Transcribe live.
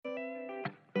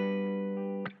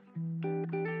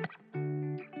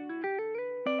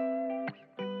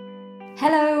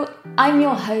Hello, I'm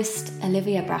your host,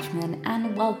 Olivia Braffman,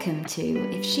 and welcome to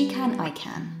If She Can, I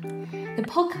Can, the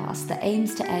podcast that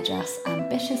aims to edge us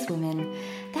ambitious women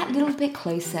that little bit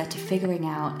closer to figuring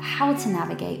out how to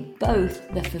navigate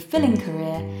both the fulfilling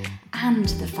career and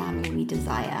the family we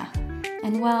desire.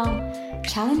 And well,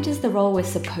 challenges the role we're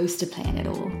supposed to play in it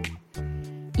all.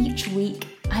 Each week,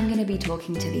 I'm going to be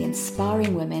talking to the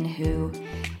inspiring women who,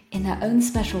 in their own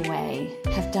special way,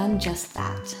 have done just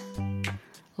that.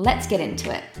 Let's get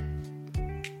into it.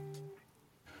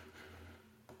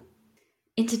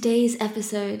 In today's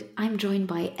episode, I'm joined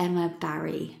by Emma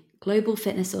Barry, Global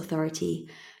Fitness Authority,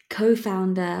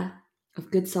 co-founder of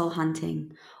Good Soul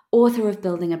Hunting, author of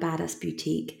Building a Badass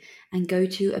Boutique, and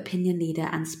go-to opinion leader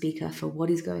and speaker for what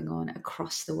is going on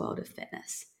across the world of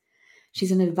fitness.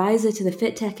 She's an advisor to the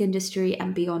fit tech industry,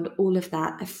 and beyond all of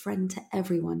that, a friend to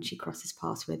everyone she crosses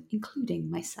paths with,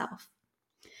 including myself.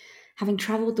 Having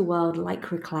travelled the world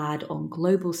lycra-clad on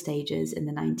global stages in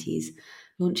the 90s,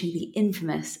 launching the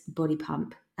infamous Body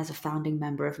Pump as a founding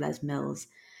member of Les Mills,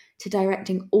 to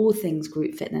directing all things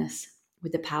group fitness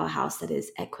with the powerhouse that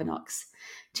is Equinox,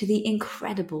 to the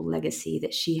incredible legacy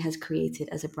that she has created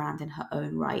as a brand in her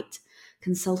own right,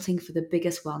 consulting for the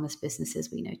biggest wellness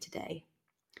businesses we know today.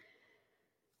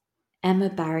 Emma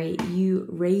Barry, you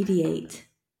radiate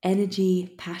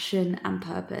energy, passion, and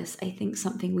purpose. I think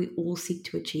something we all seek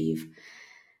to achieve,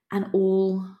 and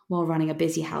all while running a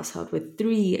busy household with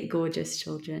 3 gorgeous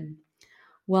children.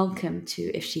 Welcome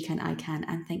to If She Can, I Can,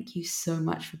 and thank you so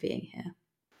much for being here.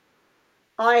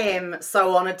 I am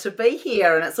so honoured to be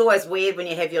here, and it's always weird when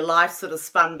you have your life sort of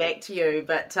spun back to you,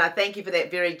 but thank you for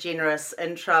that very generous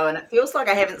intro, and it feels like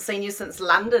I haven't seen you since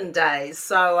London days,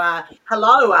 so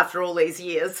hello after all these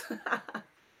years.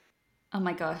 Oh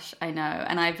my gosh, I know.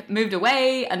 And I've moved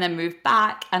away and then moved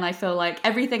back, and I feel like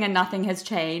everything and nothing has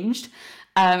changed,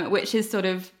 which is sort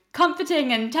of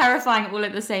comforting and terrifying all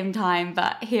at the same time.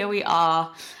 But here we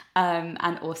are,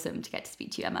 and awesome to get to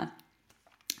speak to you, Emma.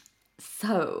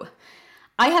 So,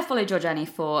 I have followed your journey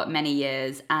for many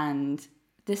years, and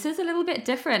this is a little bit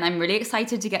different. I'm really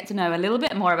excited to get to know a little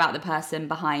bit more about the person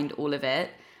behind all of it.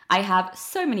 I have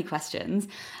so many questions,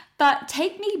 but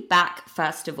take me back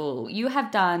first of all. You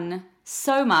have done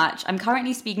so much. I'm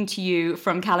currently speaking to you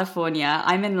from California.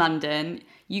 I'm in London.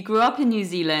 You grew up in New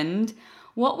Zealand.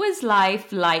 What was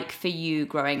life like for you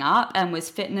growing up, and was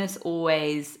fitness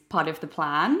always part of the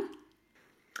plan?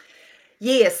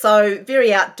 Yeah, so very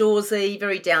outdoorsy,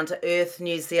 very down to earth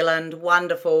New Zealand,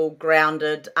 wonderful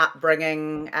grounded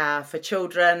upbringing for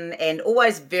children, and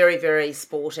always very, very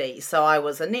sporty. So I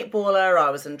was a netballer,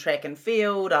 I was in track and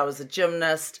field, I was a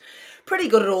gymnast, pretty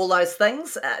good at all those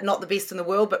things. Not the best in the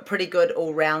world, but pretty good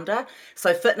all-rounder.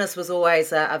 So fitness was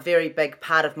always a very big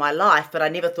part of my life, but I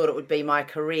never thought it would be my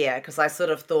career, because I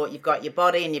sort of thought you've got your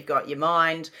body and you've got your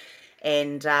mind.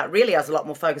 And really, I was a lot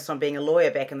more focused on being a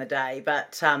lawyer back in the day.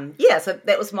 But yeah, so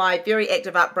that was my very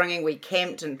active upbringing. We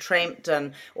camped and tramped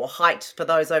or hiked for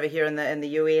those over here in the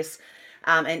US,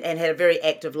 and had a very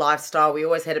active lifestyle. We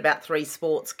always had about 3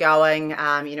 sports going.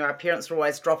 Our parents were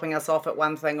always dropping us off at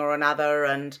one thing or another,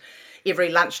 and every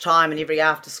lunchtime and every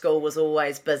after school was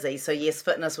always busy. So yes,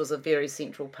 fitness was a very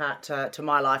central part to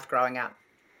my life growing up.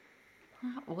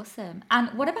 Awesome. And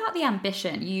what about the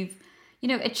ambition? You've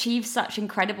achieved such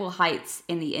incredible heights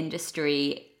in the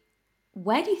industry.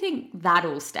 Where do you think that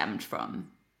all stemmed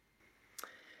from?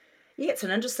 Yeah, it's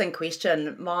an interesting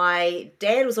question. My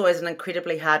dad was always an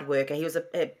incredibly hard worker. He was a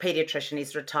paediatrician.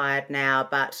 He's retired now,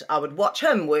 but I would watch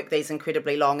him work these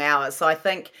incredibly long hours. So I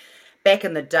think back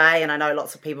in the day, and I know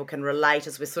lots of people can relate,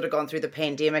 as we've sort of gone through the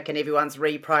pandemic and everyone's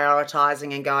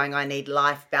reprioritising and going, I need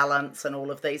life balance and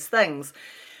all of these things.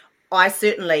 I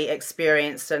certainly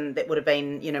experienced, and that would have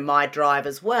been, my drive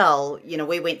as well.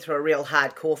 We went through a real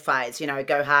hardcore phase,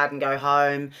 go hard and go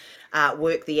home,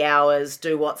 work the hours,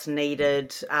 do what's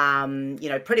needed,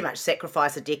 pretty much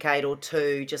sacrifice a decade or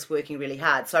 2 just working really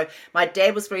hard. So my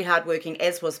dad was very hardworking,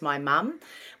 as was my mum.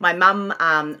 My mum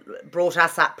brought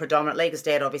us up predominantly because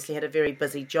Dad obviously had a very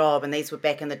busy job, and these were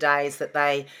back in the days that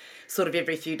they sort of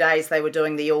every few days they were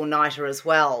doing the all-nighter as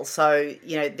well. So,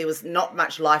 there was not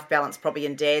much life balance probably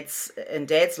in Dad's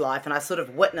life, and I sort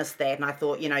of witnessed that, and I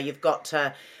thought, you've got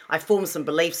to, I formed some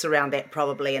beliefs around that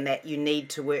probably, and that you need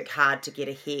to work hard to get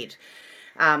ahead.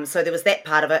 So there was that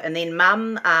part of it. And then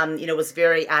Mum, was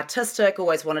very artistic,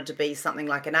 always wanted to be something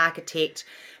like an architect.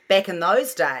 Back in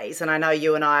those days, and I know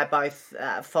you and I are both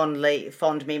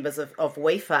fond members of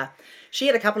WEFA, she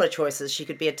had a couple of choices. She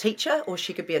could be a teacher or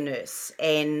she could be a nurse.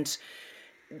 And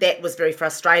that was very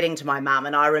frustrating to my mum,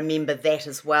 and I remember that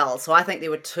as well. So I think there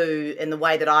were two, in the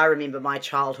way that I remember my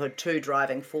childhood, two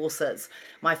driving forces.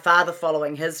 My father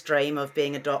following his dream of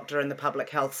being a doctor in the public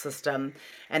health system,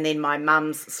 and then my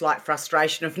mum's slight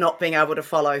frustration of not being able to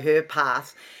follow her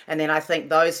path. And then I think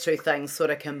those two things sort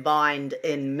of combined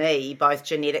in me, both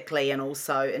genetically and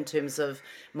also in terms of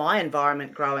my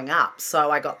environment growing up.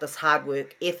 So I got this hard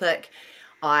work ethic.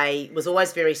 I was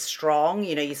always very strong.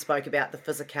 You know, you spoke about the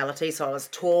physicality. So I was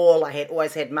tall, I had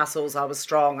always had muscles, I was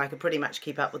strong, I could pretty much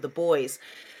keep up with the boys.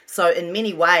 So in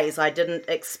many ways, I didn't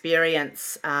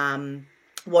experience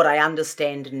what I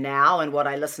understand now and what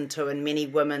I listen to in many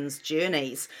women's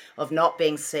journeys of not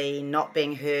being seen, not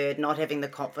being heard, not having the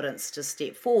confidence to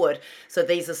step forward. So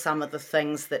these are some of the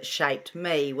things that shaped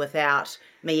me without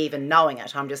me even knowing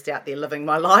it. I'm just out there living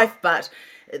my life, but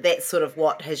that's sort of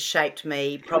what has shaped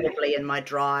me probably in my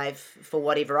drive for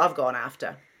whatever I've gone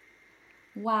after.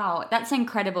 Wow, that's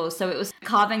incredible. So it was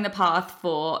carving the path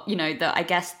for, I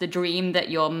guess the dream that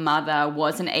your mother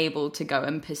wasn't able to go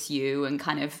and pursue, and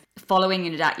kind of following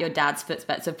in your dad's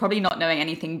footsteps of probably not knowing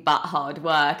anything but hard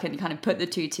work, and kind of put the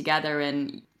two together,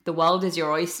 and the world is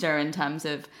your oyster in terms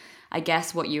of, I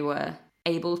guess, what you were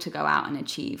able to go out and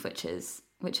achieve, which is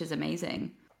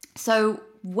amazing. So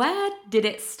where did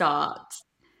it start?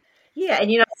 Yeah, and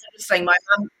it's interesting. My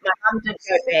mum did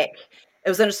go back. It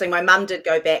was interesting. My mum did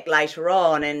go back later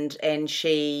on, and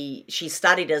she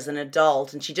studied as an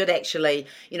adult, and she did actually,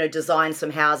 design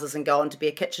some houses and go on to be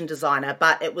a kitchen designer.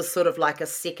 But it was sort of like a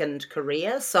second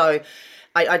career. So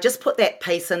I just put that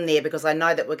piece in there because I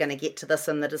know that we're going to get to this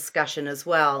in the discussion as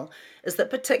well. Is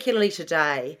that particularly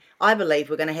today, I believe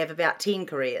we're going to have about 10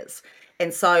 careers,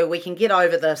 and so we can get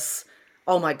over this.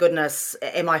 Oh my goodness,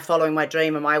 am I following my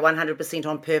dream? Am I 100%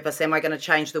 on purpose? Am I going to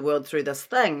change the world through this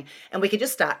thing? And we could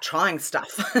just start trying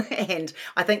stuff. And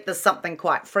I think there's something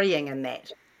quite freeing in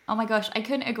that. Oh my gosh, I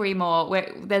couldn't agree more.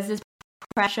 There's this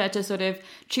pressure to sort of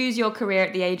choose your career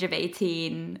at the age of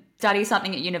 18, study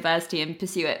something at university and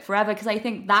pursue it forever. Because I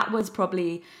think that was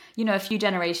probably, a few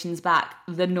generations back,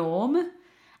 the norm.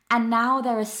 And now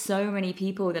there are so many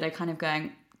people that are kind of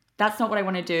going, that's not what I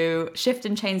want to do, shift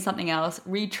and change something else,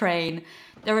 retrain.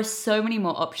 There are so many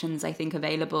more options, I think,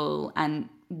 available, and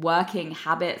working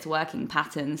habits, working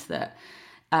patterns that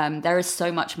there is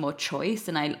so much more choice.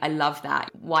 And I love that.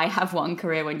 Why have one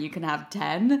career when you can have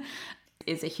 10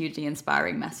 is a hugely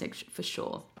inspiring message for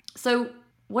sure. So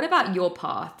what about your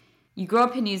path? You grew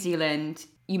up in New Zealand.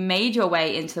 You made your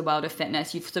way into the world of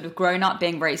fitness. You've sort of grown up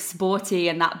being very sporty,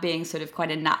 and that being sort of quite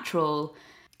a natural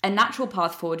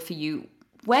path forward for you.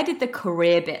 Where did the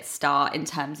career bit start in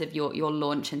terms of your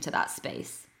launch into that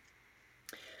space?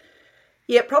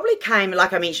 Yeah, it probably came,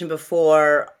 like I mentioned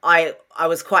before, I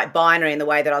was quite binary in the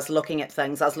way that I was looking at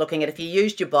things. I was looking at if you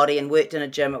used your body and worked in a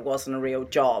gym, it wasn't a real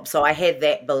job. So I had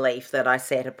that belief that I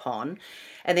sat upon.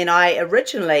 And then I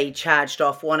originally charged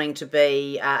off wanting to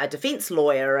be a defence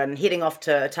lawyer and heading off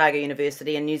to Otago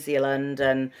University in New Zealand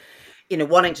and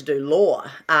wanting to do law.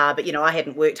 But I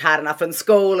hadn't worked hard enough in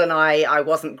school, and I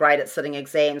wasn't great at sitting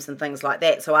exams and things like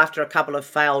that. So after a couple of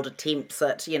failed attempts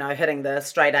at, hitting the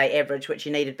straight A average, which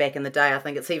you needed back in the day, I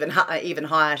think it's even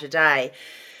higher today.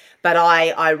 But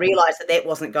I realised that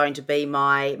wasn't going to be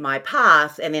my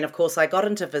path. And then, of course, I got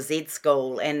into phys ed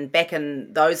school. And back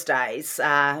in those days,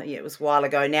 it was a while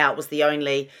ago now, it was the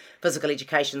only physical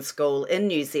education school in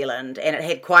New Zealand. And it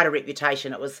had quite a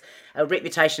reputation. It was a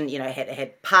reputation, it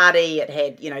had party, it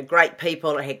had, great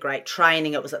people, it had great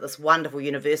training. It was at this wonderful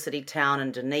university town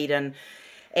in Dunedin.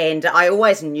 And I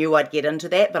always knew I'd get into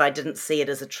that, but I didn't see it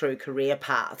as a true career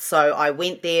path. So I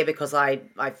went there because I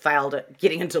failed at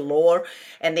getting into law.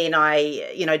 And then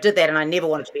I, did that, and I never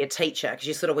wanted to be a teacher, because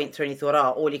you sort of went through and you thought,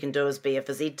 oh, all you can do is be a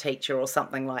phys ed teacher or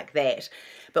something like that.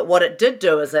 But what it did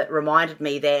do is it reminded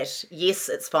me that, yes,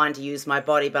 it's fine to use my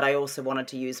body, but I also wanted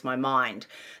to use my mind.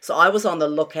 So I was on the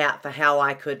lookout for how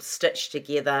I could stitch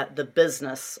together the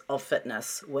business of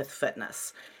fitness with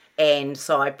fitness. And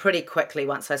so I pretty quickly,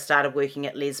 once I started working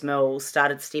at Les Mills,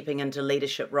 started stepping into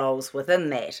leadership roles within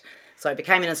that. So I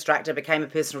became an instructor, became a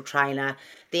personal trainer,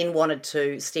 then wanted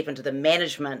to step into the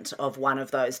management of one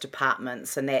of those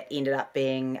departments, and that ended up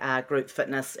being group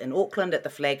fitness in Auckland at the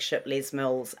flagship Les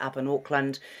Mills up in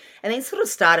Auckland, and then sort of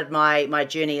started my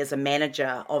journey as a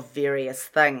manager of various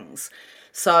things.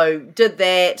 So did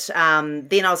that,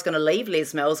 then I was going to leave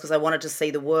Les Mills because I wanted to see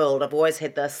the world. I've always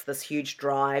had this huge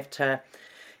drive to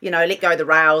let go of the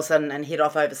rails and head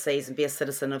off overseas and be a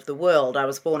citizen of the world. I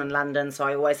was born in London, so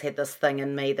I always had this thing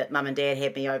in me that mum and dad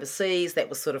had me overseas. That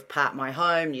was sort of part my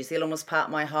home. New Zealand was part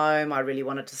my home. I really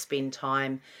wanted to spend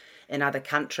time in other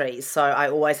countries. So I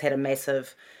always had a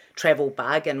massive travel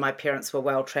bug, and my parents were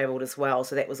well travelled as well,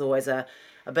 so that was always a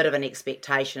bit of an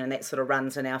expectation, and that sort of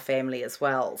runs in our family as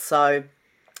well. So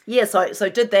yeah, so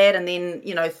did that, and then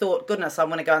thought, goodness, I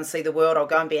want to go and see the world. I'll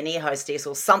go and be an air hostess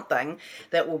or something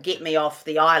that will get me off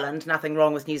the island. Nothing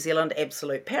wrong with New Zealand,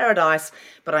 absolute paradise,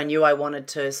 but I knew I wanted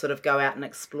to sort of go out and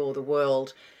explore the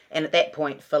world. And at that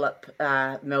point, Philip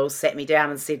Mills sat me down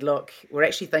and said, "Look, we're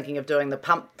actually thinking of doing the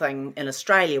pump thing in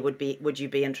Australia. Would you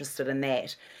be interested in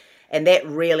that?" And that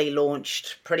really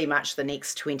launched pretty much the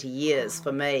next 20 years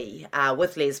for me,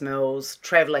 with Les Mills,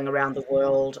 travelling around the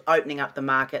world, opening up the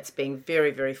markets, being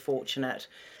very, very fortunate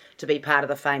to be part of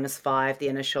the famous five, the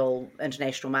initial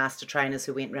international master trainers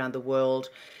who went around the world.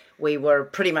 We were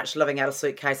pretty much living out of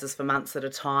suitcases for months at a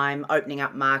time, opening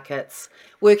up markets,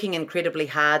 working incredibly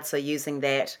hard, so using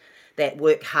that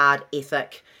work hard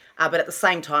ethic, but at the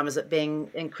same time as it being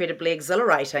incredibly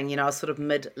exhilarating. I was sort of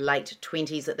late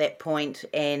 20s at that point,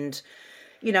 and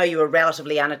you were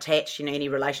relatively unattached. Any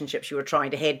relationships you were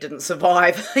trying to have didn't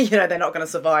survive. They're not going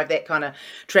to survive that kind of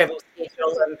travel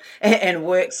schedule and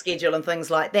work schedule and things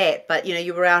like that. But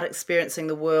you were out experiencing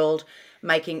the world,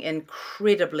 making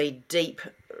incredibly deep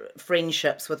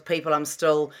friendships with people I'm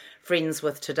still friends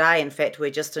with today. In fact, we're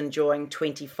just enjoying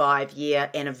 25-year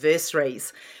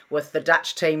anniversaries with the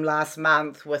Dutch team last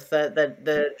month, with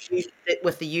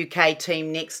with the UK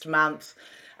team next month,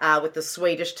 with the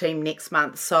Swedish team next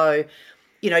month. So,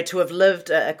 to have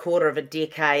lived a quarter of a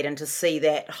decade and to see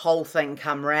that whole thing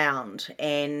come round,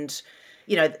 and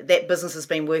that business has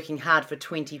been working hard for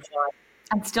 25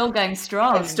 And still going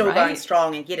strong, and still going right?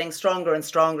 strong and getting stronger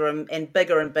and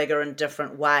bigger in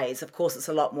different ways. Of course, it's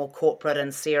a lot more corporate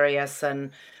and serious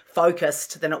and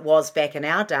focused than it was back in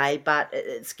our day, but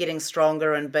it's getting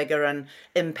stronger and bigger and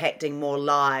impacting more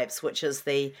lives, which is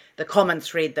the common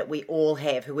thread that we all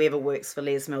have. Whoever works for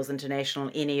Les Mills International,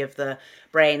 any of the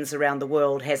brands around the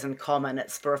world, has in common.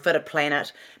 It's for a fitter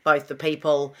planet, both the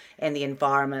people and the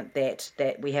environment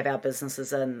that we have our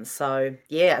businesses in. So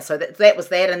yeah, so that was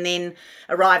that, and then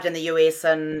arrived in the US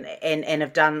and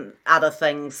have done other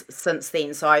things since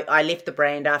then. So I left the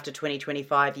brand after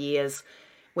 25 years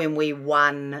when we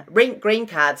won green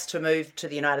cards to move to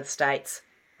the United States.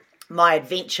 My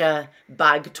adventure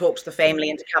bug talked the family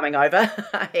into coming over,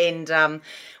 and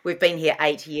we've been here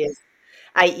 8 years.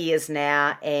 8 years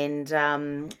now, and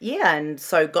yeah, and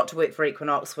so got to work for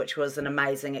Equinox, which was an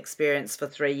amazing experience for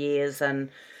 3 years, and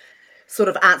sort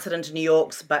of answered into New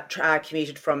York's, but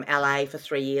commuted from LA for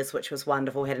 3 years, which was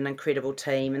wonderful. Had an incredible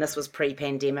team, and this was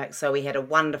pre-pandemic, so we had a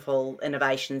wonderful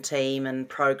innovation team and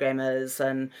programmers,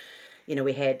 and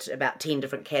we had about 10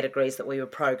 different categories that we were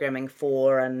programming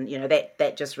for, and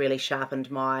that just really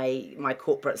sharpened my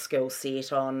corporate skill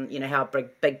set on how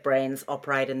big brands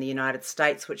operate in the United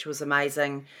States, which was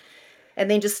amazing. And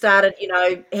then just started,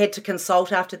 had to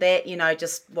consult after that,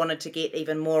 just wanted to get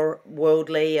even more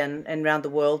worldly and around the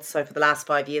world. So for the last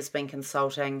 5 years, been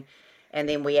consulting. And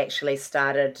then we actually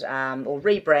started or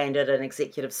rebranded an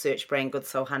executive search brand, Good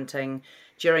Soul Hunting,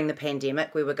 during the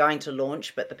pandemic. We were going to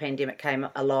launch, but the pandemic came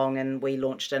along and we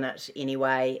launched in it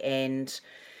anyway. And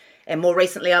more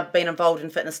recently, I've been involved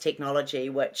in fitness technology,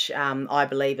 which I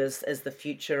believe is the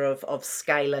future of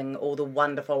scaling all the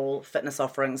wonderful fitness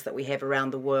offerings that we have around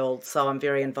the world. So I'm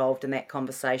very involved in that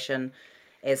conversation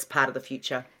as part of the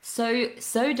future. So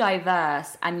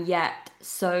diverse, and yet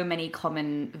so many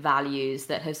common values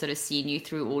that have sort of seen you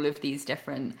through all of these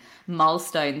different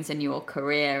milestones in your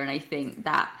career. And I think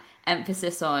that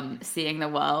emphasis on seeing the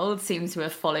world seems to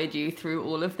have followed you through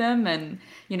all of them, and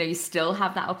you still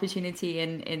have that opportunity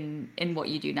in what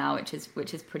you do now, which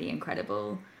is pretty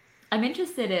incredible. I'm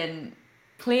interested in,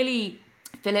 clearly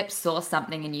Philip saw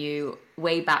something in you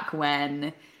way back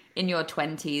when, in your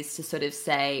 20s, to sort of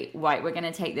say, right, we're going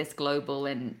to take this global,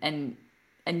 and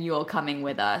you're coming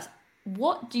with us.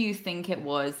 What do you think it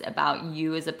was about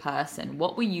you as a person?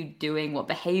 What were you doing? What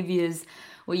behaviors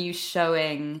were you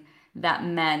showing that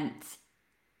meant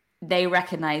they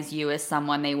recognized you as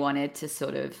someone they wanted to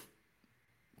sort of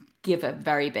give a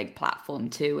very big platform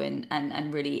to,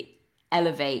 and really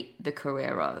elevate the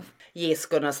career of? Yes,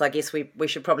 goodness, I guess we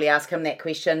should probably ask him that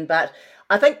question. But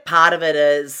I think part of it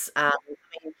is,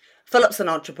 Philip's an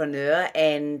entrepreneur,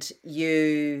 and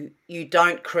you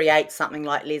don't create something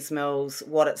like Les Mills,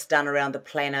 what it's done around the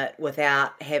planet,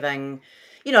 without having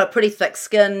a pretty thick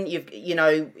skin.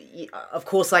 Of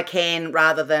course I can,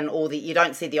 rather than you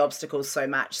don't see the obstacles so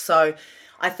much. So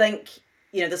I think,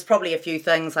 there's probably a few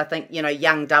things. I think,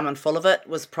 young, dumb and full of it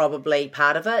was probably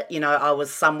part of it. I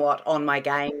was somewhat on my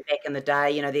game back in the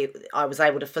day. I was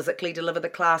able to physically deliver the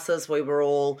classes. We were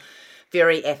all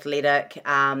very athletic,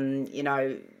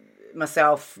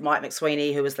 myself, Mike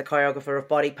McSweeney, who was the choreographer of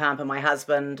Body Pump, and my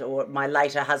husband, or my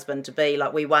later husband to be,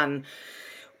 like we won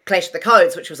Clash of the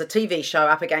Codes, which was a TV show,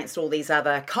 up against all these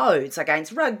other codes,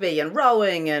 against rugby and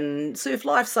rowing and surf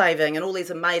lifesaving and all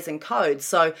these amazing codes.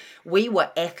 So we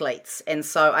were athletes. And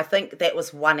so I think that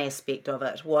was one aspect of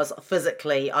it, was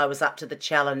physically I was up to the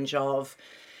challenge of,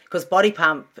 because Body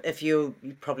Pump, if you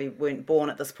probably weren't born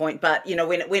at this point, but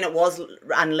when it was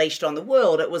unleashed on the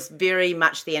world, it was very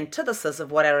much the antithesis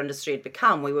of what our industry had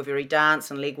become. We were very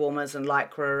dance and leg warmers and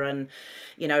lycra and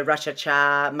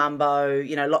Russia-cha, Mumbo,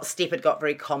 step had got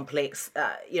very complex.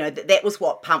 That was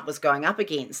what Pump was going up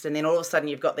against. And then all of a sudden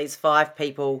you've got these 5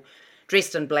 people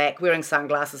dressed in black, wearing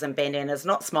sunglasses and bandanas,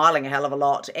 not smiling a hell of a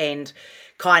lot, and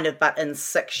but in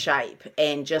sick shape,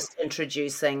 and just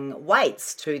introducing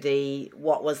weights to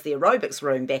what was the aerobics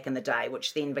room back in the day,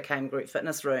 which then became group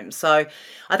fitness room. So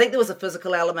I think there was a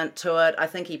physical element to it. I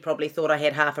think he probably thought I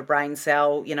had half a brain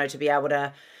cell, to be able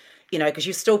to, because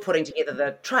you're still putting together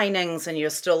the trainings and you're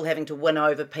still having to win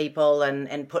over people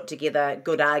and put together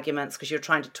good arguments, because you're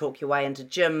trying to talk your way into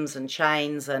gyms and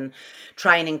chains and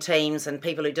training teams and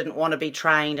people who didn't want to be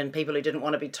trained and people who didn't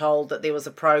want to be told that there was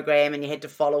a program and you had to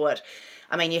follow it.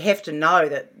 I mean, you have to know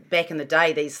that back in the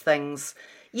day, these things,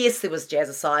 yes, there was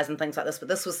jazzercise and things like this, but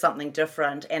this was something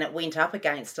different, and it went up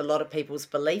against a lot of people's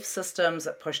belief systems.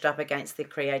 It pushed up against their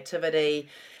creativity.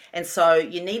 And so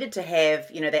you needed to have,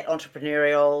 that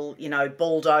entrepreneurial,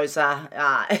 bulldozer,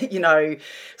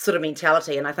 sort of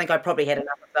mentality. And I think I probably had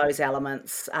enough of those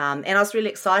elements. And I was really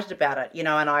excited about it,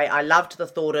 and I loved the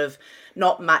thought of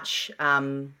not much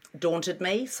daunted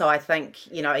me. So I think,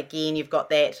 again, you've got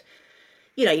that,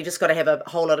 you've just got to have a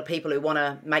whole lot of people who want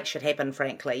to make shit happen,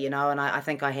 frankly, and I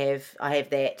think I have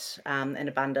that in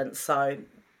abundance. So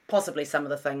possibly some of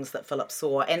the things that Philip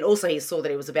saw. And also he saw that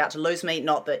he was about to lose me.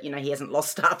 Not that, he hasn't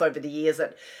lost staff over the years.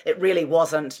 It really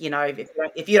wasn't,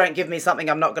 if you don't give me something,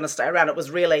 I'm not going to stay around. It was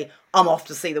really, I'm off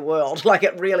to see the world. Like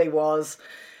it really was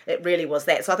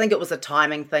that. So I think it was a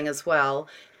timing thing as well.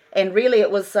 And really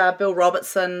it was Bill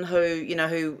Robertson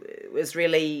who was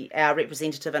really our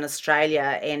representative in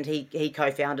Australia, and he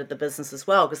co-founded the business as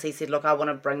well, because he said, look, I want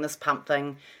to bring this pump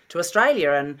thing to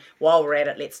Australia, and while we're at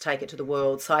it, let's take it to the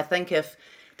world. So I think if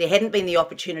there hadn't been the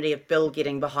opportunity of Bill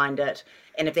getting behind it,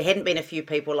 and if there hadn't been a few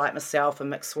people like myself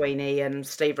and Mick Sweeney and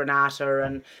Steve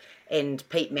Renata and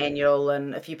Pete Manuel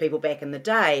and a few people back in the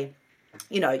day,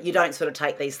 you don't sort of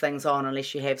take these things on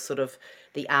unless you have sort of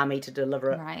the army to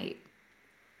deliver it. Right.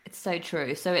 It's so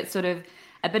true. So it's sort of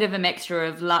a bit of a mixture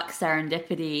of luck,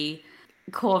 serendipity,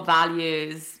 core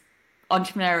values,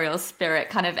 entrepreneurial spirit,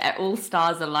 kind of all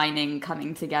stars aligning,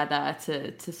 coming together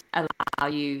to allow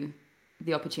you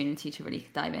the opportunity to really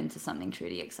dive into something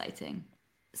truly exciting.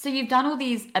 So you've done all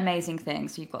these amazing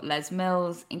things. So you've got Les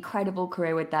Mills, incredible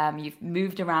career with them. You've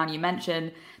moved around, you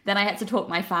mentioned. Then I had to talk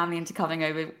my family into coming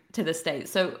over to the States.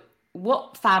 So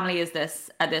what family is this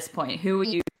at this point? Who are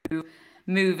you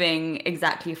moving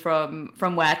exactly from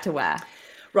where to where?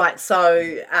 Right,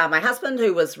 so my husband,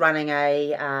 who was running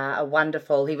a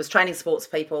wonderful, he was training sports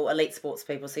people, elite sports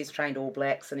people, so he's trained All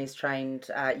Blacks and he's trained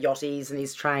yachties and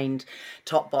he's trained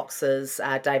top boxers,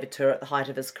 David Tour at the height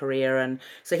of his career, and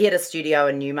so he had a studio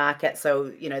in Newmarket, so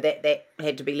that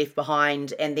had to be left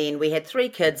behind. And then we had 3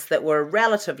 kids that were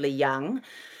relatively young.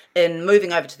 In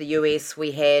moving over to the US,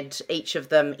 we had each of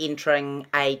them entering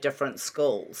a different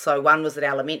school. So one was at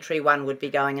elementary, one would be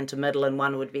going into middle, and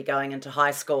one would be going into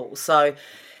high school. So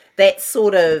that's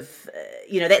sort of,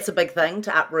 that's a big thing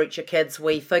to uproot your kids.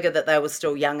 We figured that they were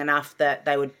still young enough that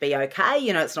they would be okay.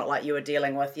 It's not like you were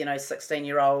dealing with,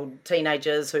 16-year-old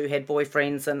teenagers who had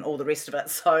boyfriends and all the rest of it.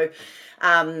 So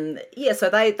so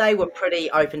they were pretty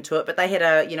open to it, but they had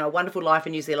a wonderful life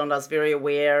in New Zealand. I was very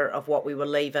aware of what we were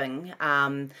leaving,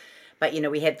 but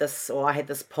we had this, or I had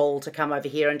this pull to come over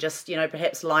here and just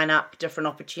perhaps line up different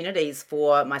opportunities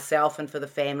for myself and for the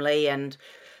family, and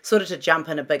sort of to jump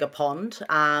in a bigger pond,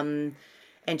 and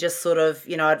just sort of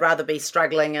I'd rather be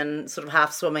struggling and sort of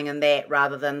half swimming in that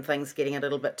rather than things getting a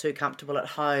little bit too comfortable at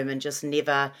home and just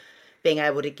never being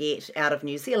able to get out of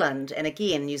New Zealand. And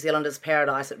again, New Zealand is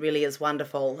paradise. It really is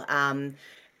wonderful.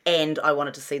 And I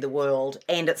wanted to see the world.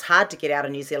 And it's hard to get out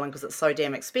of New Zealand because it's so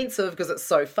damn expensive, because it's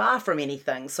so far from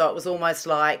anything. So it was almost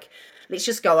like, let's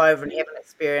just go over and have an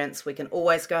experience. We can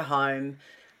always go home,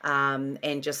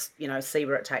 and just, see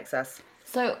where it takes us.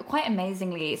 So quite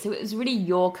amazingly, so it was really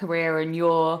your career and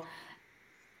your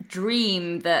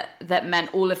dream that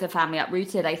meant all of the family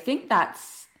uprooted. I think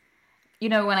that's,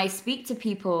 when I speak to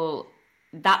people,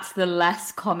 that's the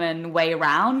less common way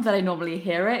around that I normally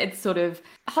hear it. It's sort of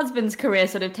husband's career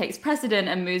sort of takes precedent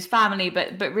and moves family,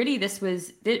 but really this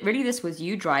was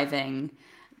you driving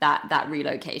that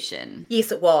relocation.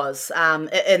 Yes, it was.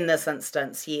 In this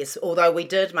instance, yes. Although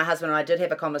my husband and I did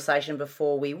have a conversation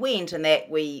before we went, and that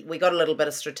we got a little bit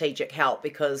of strategic help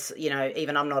because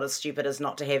even I'm not as stupid as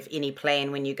not to have any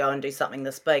plan when you go and do something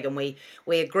this big, and we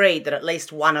agreed that at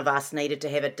least one of us needed to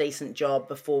have a decent job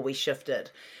before we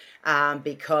shifted.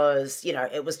 Because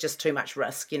it was just too much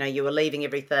risk. You were leaving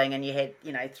everything, and you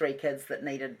had three kids that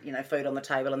needed food on the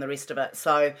table and the rest of it.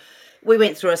 So we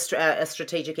went through a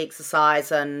strategic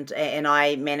exercise, and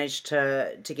I managed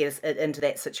to get us into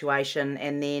that situation,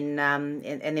 and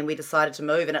then we decided to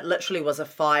move, and it literally was a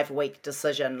 5 week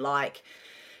decision, like.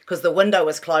 Because the window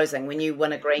was closing. When you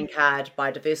win a green card by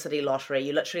diversity lottery,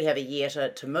 you literally have a year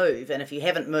to move. And if you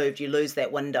haven't moved, you lose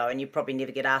that window and you probably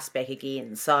never get asked back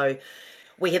again. So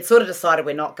we had sort of decided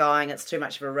we're not going, it's too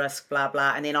much of a risk, blah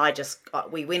blah. And then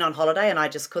we went on holiday, and I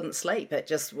just couldn't sleep.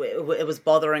 It was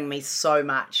bothering me so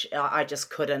much. I just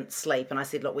couldn't sleep, and I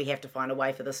said, look, we have to find a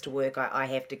way for this to work. I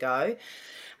have to go.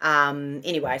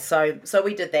 Anyway, so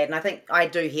we did that, and I think I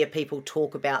do hear people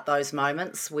talk about those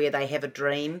moments where they have a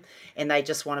dream and they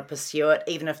just want to pursue it,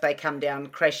 even if they come down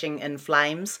crashing in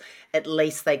flames. At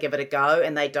least they give it a go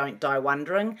and they don't die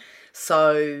wondering.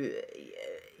 So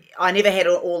I never had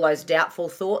all those doubtful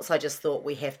thoughts. I just thought,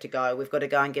 we have to go. We've got to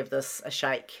go and give this a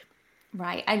shake.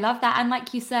 Right. I love that. And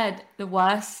like you said, the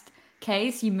worst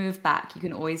case, you move back. You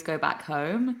can always go back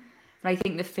home. But I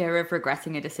think the fear of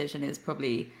regretting a decision is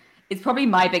probably it's probably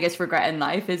my biggest regret in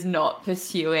life is not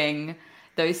pursuing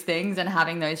those things and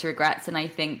having those regrets. And I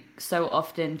think so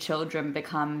often children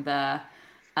become the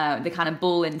kind of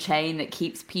ball and chain that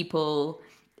keeps people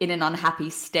in an unhappy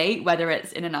state, whether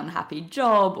it's in an unhappy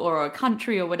job or a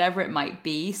country or whatever it might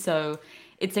be. So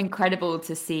it's incredible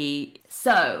to see.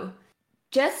 So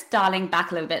just dialing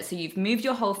back a little bit, so you've moved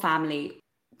your whole family.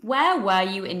 Where were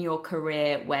you in your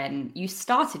career when you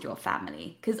started your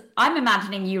family? Because I'm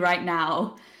imagining you right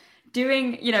now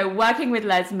doing, working with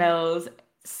Les Mills,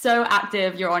 so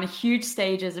active, you're on huge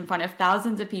stages in front of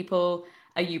thousands of people.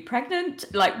 Are you pregnant?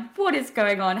 Like, what is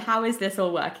going on? How is this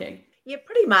all working? Yeah,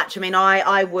 pretty much. I mean,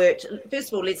 I worked, first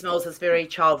of all, Les Mills is very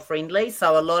child friendly.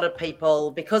 So a lot of people,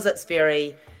 because it's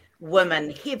very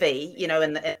women heavy,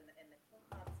 in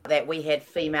that we had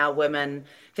female women,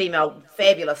 female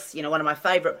fabulous. One of my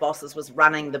favourite bosses was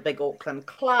running the big Auckland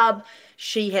club.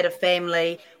 She had a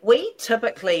family. We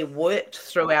typically worked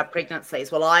through our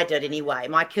pregnancies. Well, I did anyway.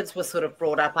 My kids were sort of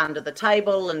brought up under the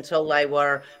table until they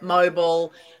were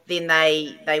mobile. Then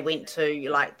they went to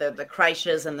like the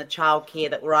creches and the childcare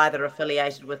that were either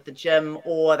affiliated with the gym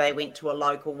or they went to a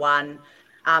local one.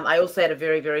 I also had a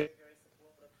very, very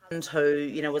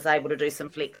who was able to do some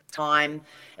flex time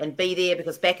and be there,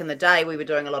 because back in the day we were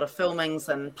doing a lot of filmings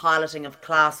and piloting of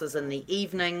classes in the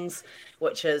evenings,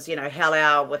 which is hell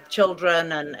hour with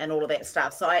children and all of that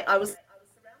stuff. So I was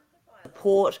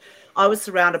support. I was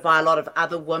surrounded by a lot of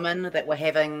other women that were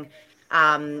having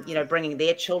bringing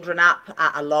their children up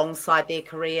alongside their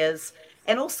careers,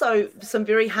 and also some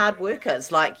very hard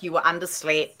workers. Like, you were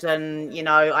underslept, and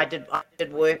I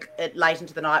did work at late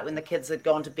into the night when the kids had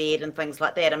gone to bed and things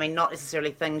like that. I mean, not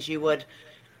necessarily things you would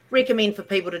recommend for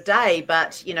people today,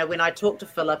 but when I talk to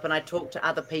Philip and I talk to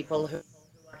other people who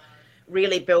are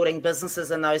really building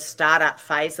businesses in those startup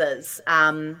phases,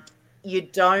 you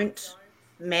don't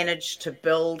manage to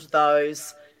build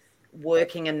those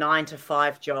working a 9 to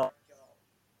 5 job.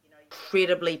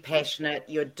 Incredibly passionate.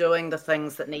 You're doing the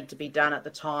things that need to be done at the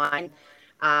time.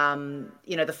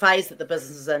 The phase that the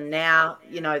business is in now,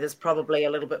 there's probably a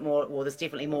little bit more, well, there's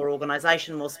definitely more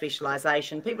organisation, more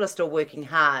specialisation. People are still working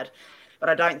hard, but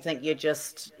I don't think you're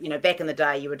just, back in the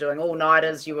day, you were doing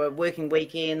all-nighters, you were working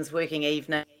weekends, working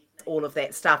evenings, all of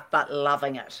that stuff, but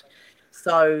loving it.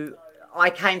 So I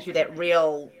came through that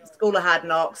real school of hard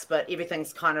knocks, but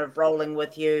everything's kind of rolling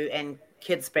with you, and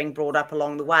kids being brought up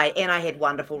along the way. And I had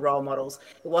wonderful role models.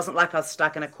 It wasn't like I was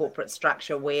stuck in a corporate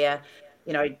structure where,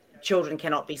 you know, children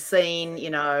cannot be seen,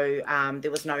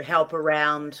 there was no help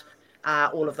around,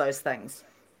 all of those things.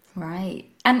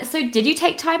 Right. And so did you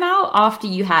take time out after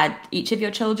you had each of your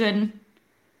children?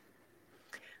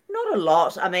 Not a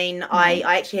lot. I mean, I, No.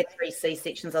 I actually had three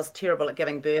C-sections. I was terrible at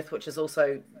giving birth, which is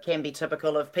also can be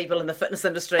typical of people in the fitness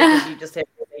industry, because you just have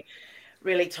really,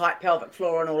 really tight pelvic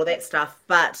floor and all of that stuff.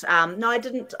 But no, I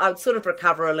didn't. I would sort of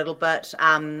recover a little bit.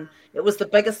 It was the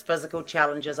biggest physical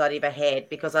challenges I'd ever had,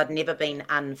 because I'd never been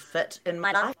unfit in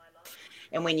my life.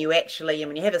 And when you have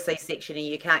a C-section and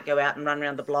you can't go out and run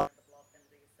around the block,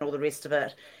 all the rest of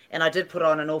it. And I did put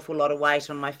on an awful lot of weight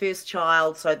on my first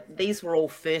child. So these were all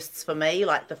firsts for me.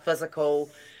 Like, the physical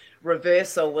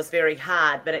reversal was very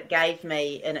hard, but it gave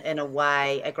me, in a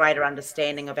way, a greater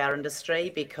understanding of our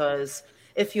industry, because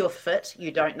if you're fit,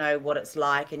 you don't know what it's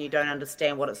like, and you don't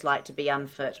understand what it's like to be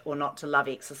unfit, or not to love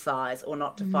exercise, or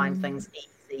not to find Mm. things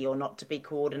easy, or not to be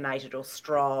coordinated or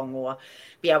strong, or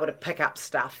be able to pick up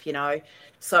stuff, you know.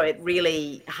 So it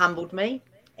really humbled me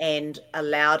and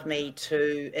allowed me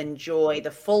to enjoy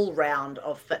the full round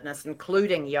of fitness,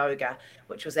 including yoga,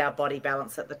 which was our body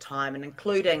balance at the time, and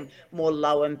including more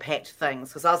low impact things.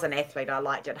 Because I was an athlete, I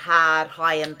liked it hard,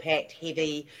 high impact,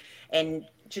 heavy, and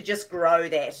to just grow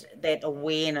that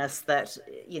awareness that,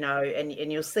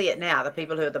 and you'll see it now, the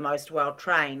people who are the most well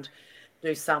trained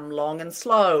do some long and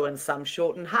slow, and some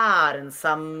short and hard, and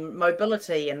some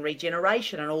mobility and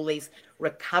regeneration, and all these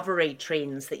recovery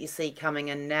trends that you see coming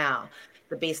in now.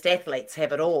 The best athletes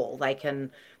have it all. They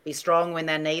can be strong when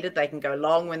they're needed, they can go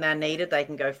long when they're needed, they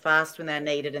can go fast when they're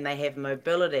needed, and they have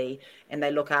mobility, and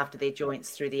they look after their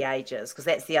joints through the ages. Because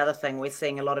that's the other thing, we're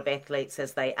seeing a lot of athletes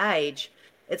as they age,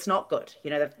 it's not good.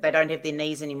 They don't have their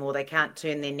knees anymore. They can't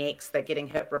turn their necks. They're getting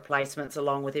hip replacements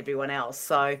along with everyone else.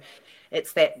 So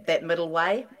it's that middle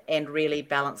way, and really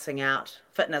balancing out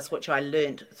fitness, which I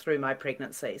learned through my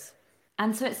pregnancies.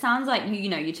 And so it sounds like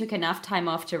you took enough time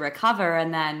off to recover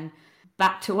and then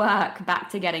back to work, back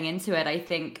to getting into it. I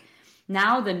think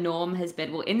now the norm has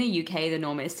been, well, in the UK, the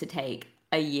norm is to take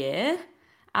a year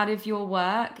out of your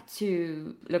work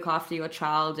to look after your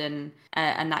child, and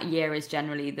that year is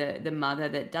generally the mother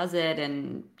that does it,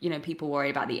 and people worry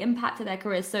about the impact of their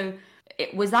careers. So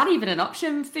was that even an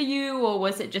option for you, or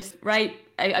was it just right?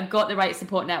 I've got the right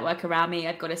support network around me.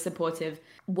 I've got a supportive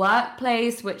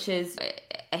workplace, which is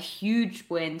a huge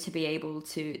win to be able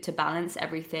to balance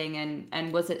everything.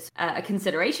 And was it a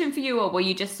consideration for you, or were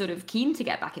you just sort of keen to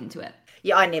get back into it?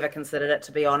 Yeah, I never considered it,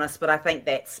 to be honest, but I think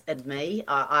that's in me.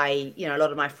 A lot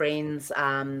of my friends,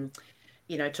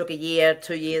 took a year,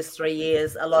 2 years, 3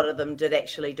 years. A lot of them did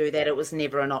actually do that. It was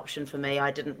never an option for me.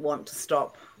 I didn't want to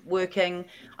stop working.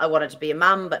 I wanted to be a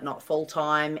mum, but not full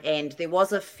time. And there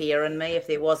was a fear in me. If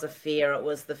there was a fear, it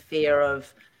was the fear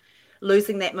of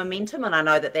losing that momentum. And I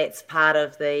know that that's part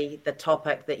of the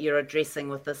topic that you're addressing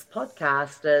with this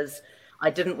podcast. Is I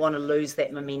didn't want to lose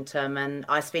that momentum. And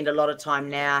I spend a lot of time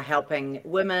now helping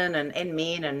women and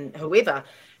men and whoever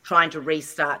trying to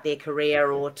restart their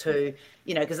career, or to,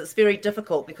 because it's very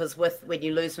difficult, because when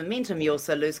you lose momentum, you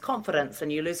also lose confidence,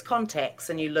 and you lose contacts,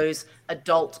 and you lose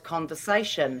adult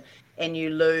conversation, and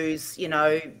you lose,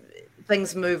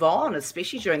 things move on,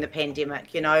 especially during the pandemic,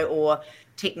 or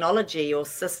technology or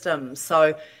systems.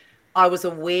 So I was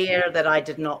aware that I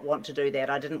did not want to do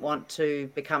that. I didn't want to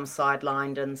become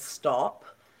sidelined and stop.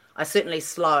 I certainly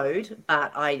slowed,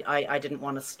 but I didn't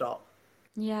want to stop.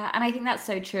 Yeah, and I think that's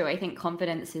so true. I think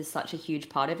confidence is such a huge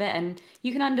part of it, and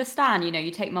you can understand, you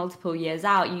take multiple years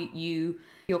out,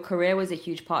 your career was a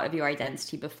huge part of your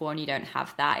identity before, and you don't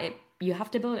have that. You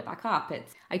have to build it back up.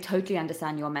 I totally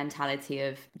understand your mentality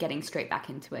of getting straight back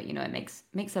into it. It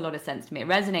makes a lot of sense to me. It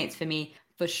resonates for me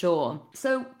for sure.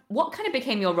 So, what kind of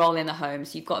became your role in the home?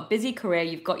 So, you've got a busy career,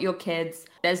 you've got your kids.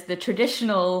 There's the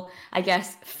traditional, I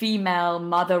guess, female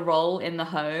mother role in the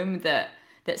home that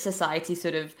society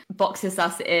sort of boxes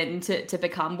us in to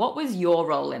become. What was your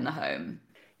role in the home?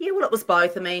 Yeah, well, it was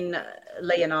both. I mean,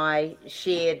 Lee and I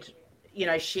shared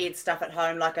stuff at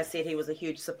home. Like I said, he was a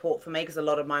huge support for me, because a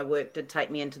lot of my work did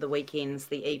take me into the weekends,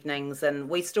 the evenings, and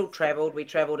we still travelled. We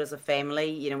travelled as a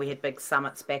family. We had big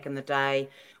summits back in the day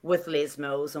with Les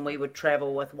Mills, and we would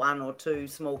travel with one or two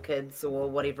small kids or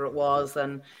whatever it was,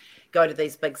 and go to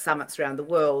these big summits around the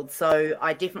world. So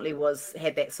I definitely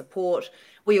had that support.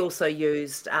 We also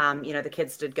used, the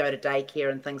kids did go to daycare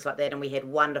and things like that, and we had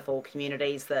wonderful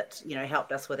communities that,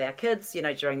 helped us with our kids,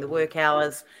 during the work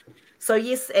hours. So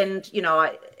yes, and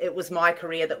it was my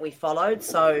career that we followed.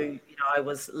 So I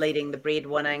was leading the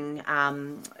breadwinning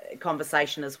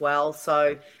conversation as well.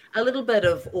 So a little bit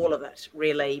of all of it,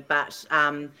 really, but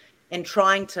and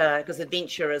trying to, because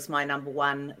adventure is my number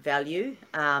one value,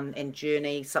 and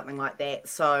journey, something like that.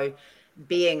 So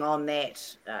being on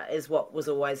that is what was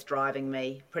always driving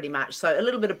me, pretty much. So a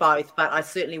little bit of both, but I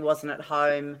certainly wasn't at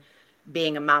home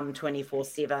being a mum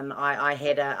 24/7. I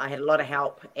had a lot of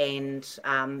help, and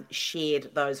shared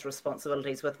those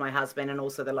responsibilities with my husband and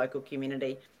also the local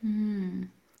community.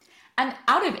 And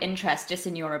out of interest, just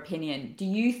in your opinion, do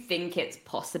you think it's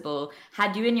possible,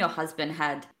 had you and your husband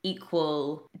had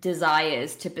equal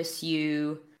desires to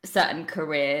pursue certain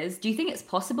careers, do you think it's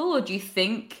possible, or do you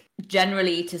think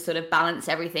generally to sort of balance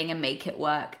everything and make it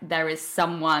work, there is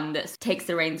someone that takes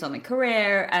the reins on the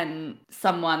career and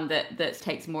someone that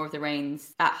takes more of the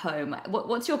reins at home?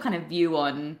 What's your kind of view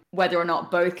on whether or not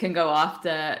both can go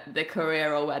after the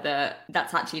career, or whether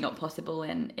that's actually not possible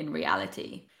in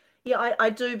reality? Yeah, I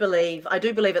do believe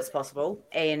it's possible,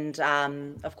 and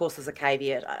of course, there's a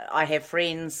caveat. I have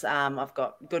friends. I've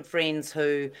got good friends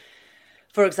who,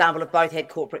 for example, have both had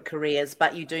corporate careers,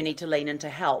 but you do need to lean into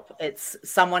help. It's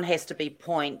someone has to be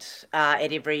point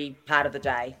at every part of the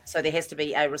day. So there has to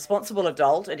be a responsible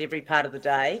adult at every part of the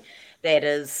day that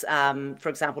is, for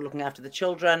example, looking after the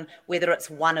children, whether it's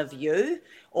one of you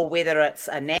or whether it's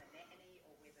a nanny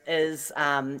is,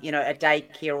 a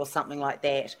daycare or something like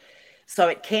that. So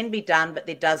it can be done, but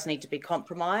there does need to be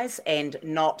compromise, and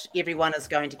not everyone is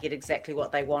going to get exactly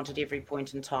what they want at every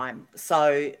point in time.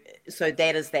 So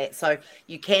that is that. So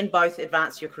you can both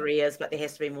advance your careers, but there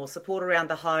has to be more support around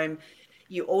the home.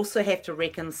 You also have to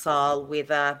reconcile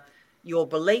whether your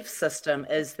belief system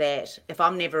is that if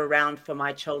I'm never around for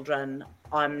my children,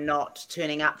 I'm not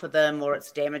turning up for them or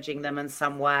it's damaging them in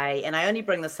some way. And I only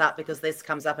bring this up because this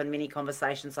comes up in many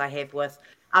conversations I have with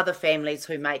other families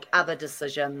who make other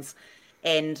decisions.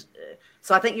 And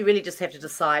so I think you really just have to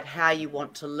decide how you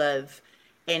want to live.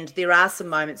 And there are some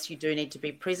moments you do need to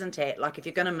be present at. Like if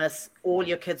you're going to miss all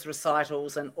your kids'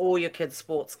 recitals and all your kids'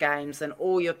 sports games and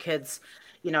all your kids'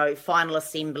 final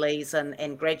assemblies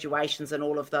and graduations and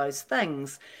all of those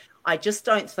things. I just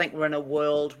don't think we're in a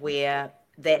world where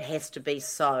that has to be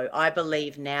so. I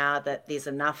believe now that there's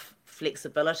enough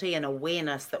flexibility and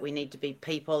awareness that we need to be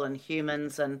people and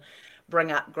humans and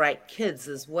bring up great kids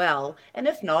as well. And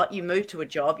if not, you move to a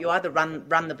job, you either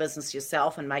run the business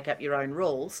yourself and make up your own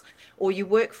rules, or you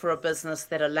work for a business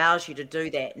that allows you to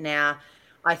do that. Now,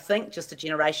 I think just a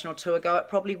generation or two ago, it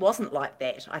probably wasn't like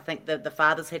that. I think that the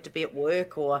fathers had to be at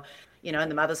work, or,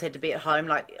 and the mothers had to be at home.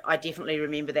 Like, I definitely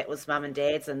remember that was mum and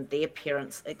dad's and their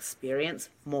parents' experience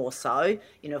more so.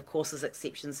 Of course, there's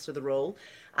exceptions to the rule.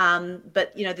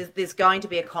 But, there's going to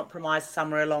be a compromise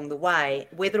somewhere along the way.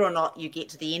 Whether or not you get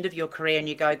to the end of your career and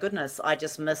you go, goodness, I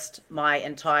just missed my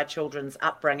entire children's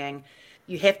upbringing,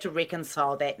 you have to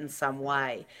reconcile that in some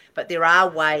way. But there are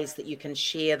ways that you can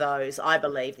share those. I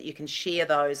believe that you can share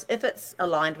those if it's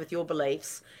aligned with your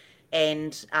beliefs,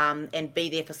 and be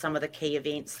there for some of the key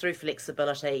events through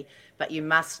flexibility. But you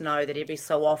must know that every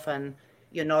so often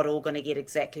you're not all going to get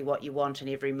exactly what you want in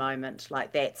every moment.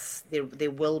 Like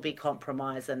there will be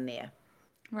compromise in there.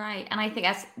 Right. And I think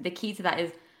that's the key to that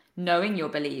is knowing your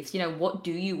beliefs. What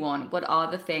do you want? What are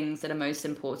the things that are most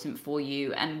important for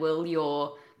you? And will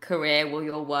your career, will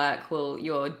your work, will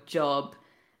your job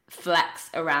flex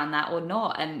around that or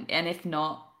not? And if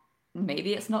not,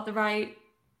 maybe it's not the right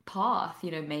path.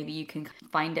 Maybe you can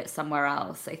find it somewhere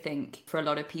else. I think for a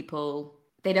lot of people,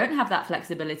 they don't have that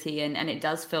flexibility, and it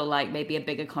does feel like maybe a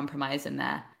bigger compromise than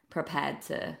they're prepared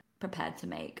to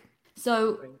make.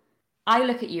 So I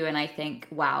look at you and I think,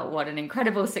 wow, what an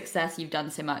incredible success. You've done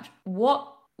so much.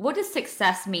 What does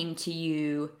success mean to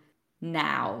you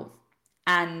now?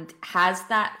 And has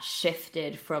that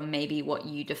shifted from maybe what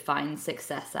you define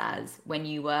success as when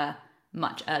you were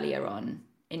much earlier on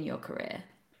in your career?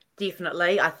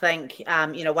 Definitely. I think,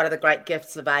 one of the great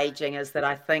gifts of aging is that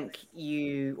I think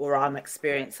I'm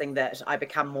experiencing that I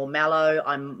become more mellow.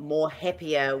 I'm more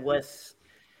happier with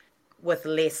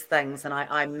less things, and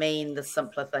I mean the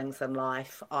simpler things in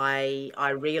life.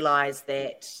 I realize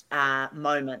that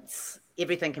moments,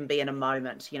 everything can be in a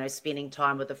moment. Spending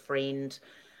time with a friend,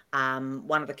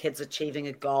 one of the kids achieving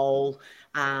a goal,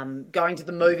 going to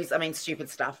the movies. I mean, stupid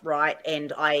stuff, right?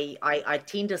 And I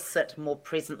tend to sit more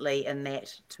presently in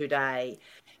that today.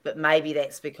 But maybe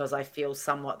that's because I feel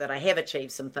somewhat that I have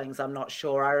achieved some things. I'm not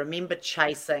sure. I remember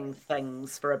chasing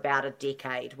things for about a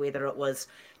decade, whether it was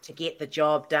to get the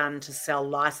job done, to sell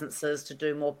licenses, to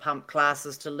do more pump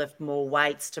classes, to lift more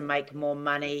weights, to make more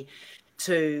money,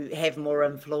 to have more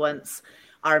influence.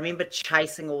 I remember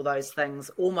chasing all those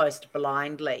things almost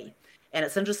blindly. And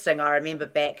it's interesting, I remember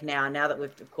back now that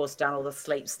we've, of course, done all the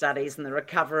sleep studies and the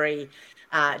recovery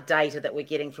data that we're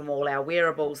getting from all our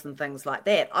wearables and things like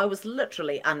that, I was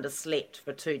literally underslept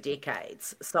for 2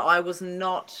 decades. So I was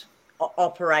not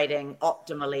operating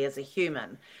optimally as a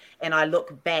human. And I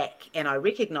look back and I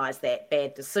recognize that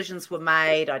bad decisions were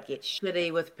made. I'd get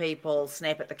shitty with people,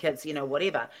 snap at the kids,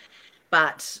 whatever.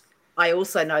 But I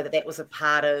also know that that was a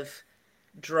part of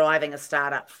driving a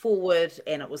startup forward,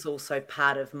 and it was also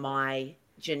part of my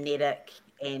genetic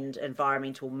and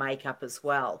environmental makeup as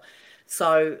well.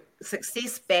 So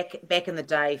success back in the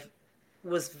day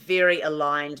was very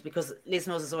aligned, because Les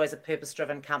Mills is always a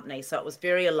purpose-driven company, so it was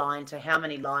very aligned to how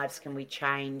many lives can we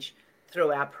change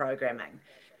through our programming.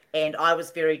 And I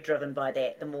was very driven by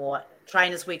that. The more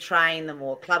trainers we train, the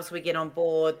more clubs we get on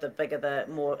board, the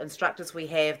more instructors we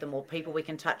have, the more people we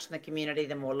can touch in the community,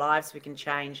 the more lives we can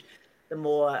change, the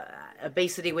more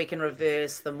obesity we can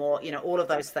reverse, the more, all of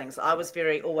those things. I was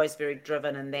always very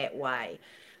driven in that way.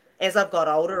 As I've got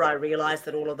older, I realized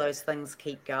that all of those things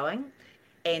keep going,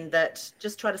 and that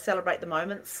just try to celebrate the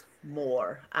moments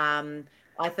more.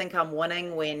 I think I'm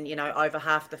winning when, over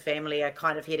half the family are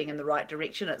kind of heading in the right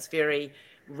direction. It's very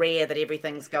rare that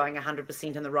everything's going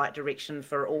 100% in the right direction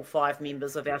for all five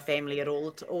members of our family at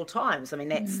all times. I mean,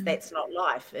 that's not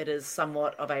life. It is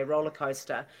somewhat of a roller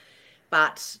coaster.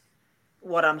 But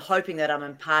what I'm hoping that I'm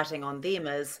imparting on them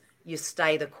is you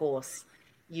stay the course.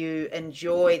 You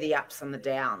enjoy the ups and the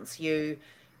downs. You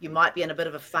might be in a bit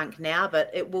of a funk now,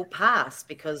 but it will pass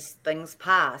because things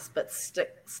pass. But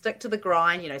stick to the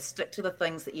grind, stick to the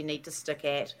things that you need to stick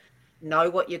at. Know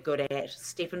what you're good at,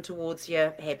 stepping towards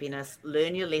your happiness,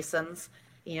 learn your lessons.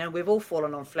 We've all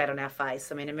fallen on flat on our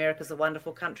face. I mean, America's a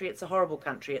wonderful country, it's a horrible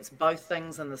country. It's both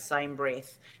things in the same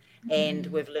breath. And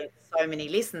we've learned so many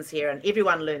lessons here, and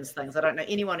everyone learns things. I don't know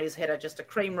anyone who's had just a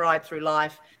cream ride through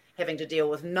life, having to deal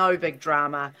with no big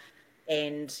drama.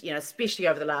 And, especially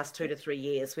over the last 2 to 3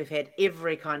 years, we've had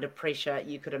every kind of pressure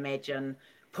you could imagine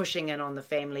pushing in on the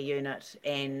family unit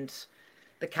and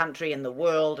the country and the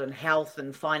world and health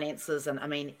and finances. And I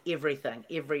mean, everything,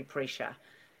 every pressure,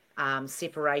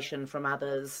 separation from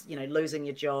others, losing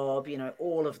your job,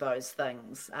 all of those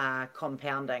things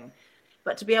compounding.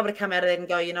 But to be able to come out of that and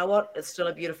go, you know what, it's still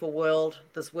a beautiful world.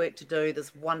 There's work to do.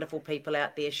 There's wonderful people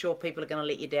out there. Sure, people are going to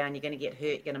let you down. You're going to get hurt.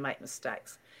 You're going to make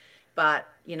mistakes. But,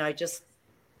 just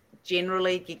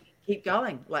generally keep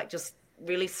going. Like, just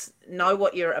really know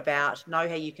what you're about, know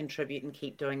how you contribute, and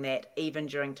keep doing that, even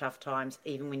during tough times,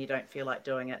 even when you don't feel like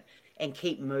doing it, and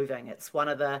keep moving. It's one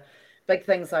of the big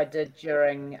things I did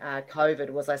during COVID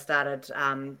was I started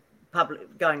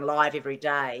going live every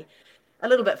day, a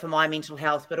little bit for my mental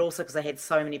health, but also because I had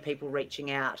so many people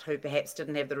reaching out who perhaps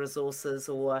didn't have the resources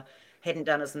or hadn't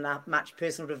done as much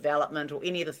personal development or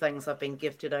any of the things I've been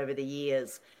gifted over the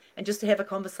years. And just to have a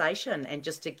conversation and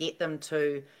just to get them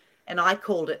to, and I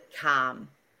called it calm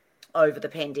over the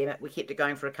pandemic. We kept it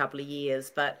going for a couple of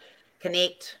years, but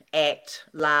connect, act,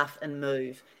 laugh, and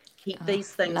move. Keep Oh,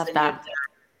 these things love in your that. day.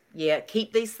 Yeah,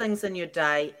 keep these things in your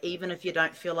day, even if you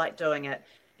don't feel like doing it.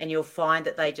 And you'll find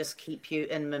that they just keep you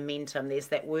in momentum. There's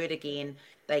that word again.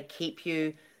 They keep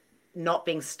you not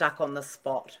being stuck on the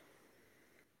spot.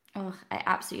 Oh, I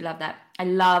absolutely love that. I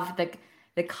love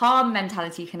the calm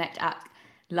mentality, connect, act,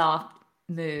 laugh,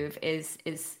 move is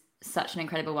such an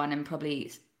incredible one, and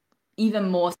probably even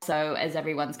more so as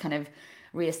everyone's kind of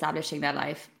reestablishing their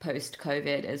life post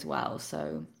COVID as well.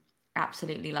 So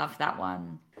absolutely love that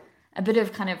one. A bit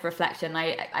of kind of reflection.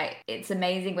 It's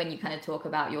amazing when you kind of talk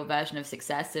about your version of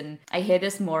success, and I hear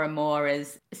this more and more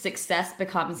as success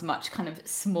becomes much kind of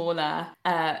smaller,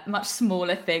 much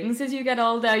smaller things as you get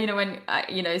older. When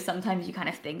sometimes you kind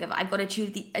of think of I've got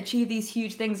to achieve these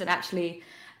huge things, and actually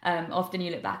often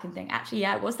you look back and think, actually,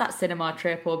 yeah, it was that cinema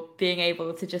trip, or being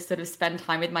able to just sort of spend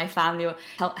time with my family, or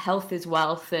health is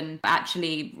wealth, and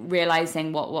actually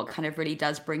realizing what kind of really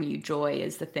does bring you joy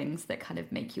is the things that kind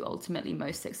of make you ultimately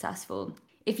most successful.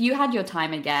 If you had your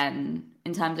time again,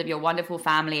 in terms of your wonderful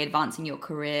family, advancing your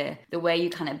career, the way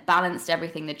you kind of balanced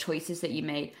everything, the choices that you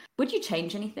made, would you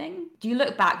change anything? Do you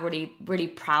look back really, really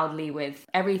proudly with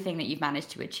everything that you've managed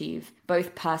to achieve,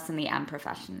 both personally and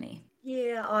professionally?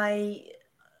 Yeah,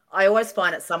 I always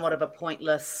find it somewhat of a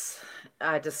pointless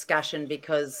discussion,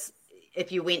 because if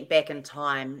you went back in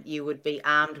time, you would be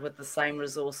armed with the same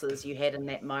resources you had in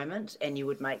that moment, and you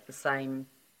would make the same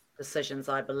decisions,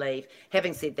 I believe.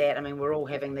 Having said that, I mean, we're all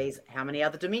having these, how many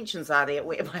other dimensions are there?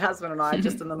 My husband and I are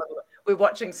just in the middle, we're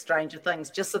watching Stranger Things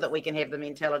just so that we can have the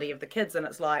mentality of the kids. And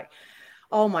it's like,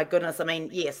 oh my goodness. I mean,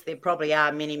 yes, there probably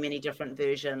are many, many different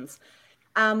versions.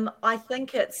 I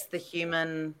think it's the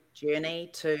human journey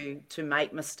to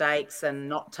make mistakes and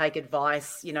not take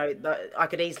advice. I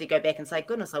could easily go back and say,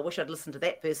 "Goodness, I wish I'd listened to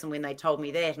that person when they told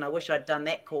me that, and I wish I'd done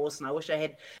that course, and I wish I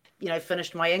had,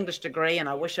 finished my English degree, and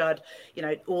I wish I'd,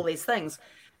 all these things."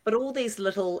 But all these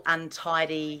little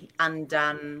untidy,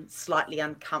 undone, slightly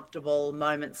uncomfortable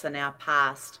moments in our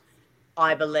past,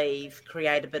 I believe,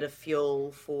 create a bit of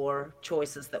fuel for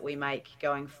choices that we make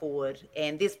going forward.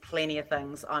 And there's plenty of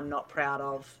things I'm not proud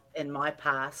of in my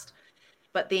past.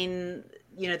 But then,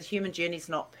 the human journey is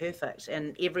not perfect.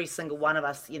 And every single one of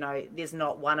us, there's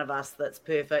not one of us that's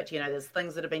perfect. There's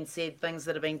things that have been said, things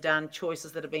that have been done,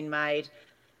 choices that have been made.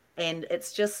 And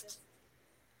it's just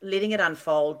letting it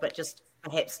unfold, but just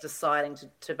perhaps deciding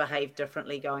to behave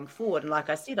differently going forward. And like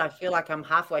I said, I feel like I'm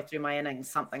halfway through my innings,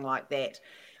 something like that.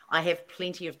 I have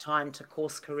plenty of time to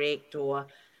course correct or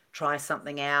try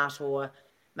something out, or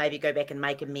maybe go back and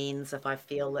make amends if I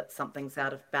feel that something's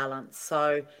out of balance.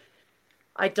 So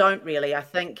I don't really. I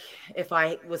think if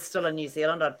I was still in New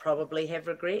Zealand, I'd probably have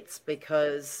regrets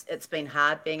because it's been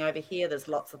hard being over here. There's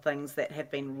lots of things that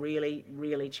have been really,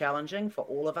 really challenging for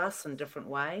all of us in different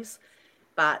ways.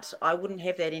 But I wouldn't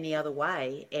have that any other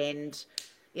way. And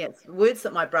yeah, it's words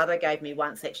that my brother gave me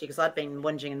once actually, because I'd been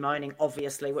whinging and moaning,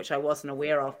 obviously, which I wasn't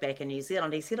aware of back in New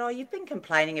Zealand. He said, "Oh, you've been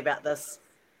complaining about this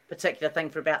particular thing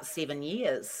for about 7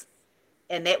 years."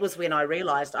 And that was when I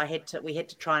realized we had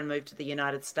to try and move to the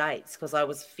United States because I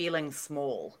was feeling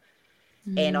small.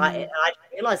 And I didn't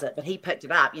realize it, but he picked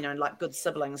it up, and like good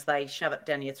siblings, they shove it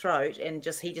down your throat. And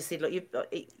he just said, "Look,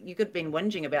 you could have been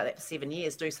whinging about that for 7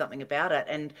 years. Do something about it."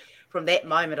 And from that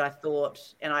moment, I thought,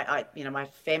 and my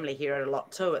family hear it a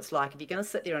lot too. It's like, if you're going to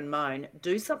sit there and moan,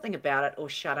 do something about it or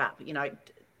shut up.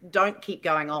 Don't keep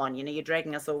going on. You're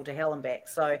dragging us all to hell and back.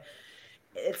 So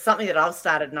it's something that I've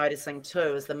started noticing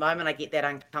too, is the moment I get that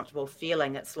uncomfortable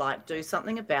feeling, it's like, do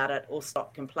something about it or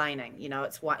stop complaining.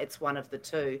 It's one of the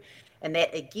two. And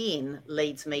that again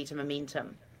leads me to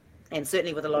momentum. And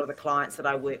certainly with a lot of the clients that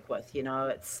I work with,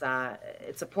 it's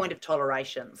a point of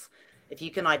tolerations. If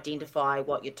you can identify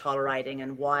what you're tolerating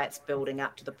and why it's building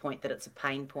up to the point that it's a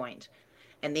pain point,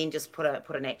 and then just put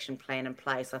an action plan in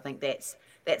place. I think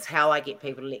that's how I get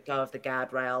people to let go of the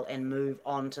guardrail and move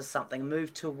on to something,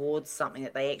 move towards something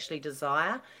that they actually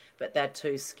desire, but they're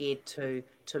too scared to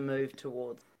move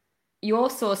towards. Your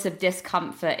source of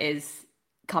discomfort is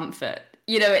comfort.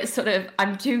 It's sort of,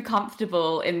 I'm too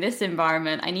comfortable in this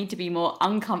environment. I need to be more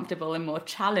uncomfortable and more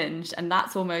challenged. And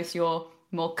that's almost your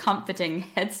more comforting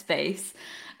headspace.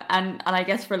 And I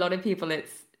guess for a lot of people,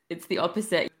 it's the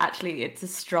opposite. Actually, it's a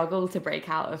struggle to break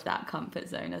out of that comfort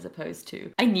zone as opposed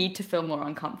to, I need to feel more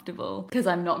uncomfortable because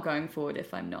I'm not going forward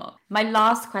if I'm not. My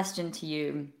last question to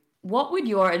you, what would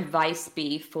your advice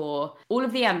be for all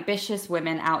of the ambitious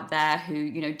women out there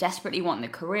who, desperately want the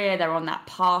career, they're on that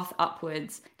path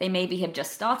upwards. They maybe have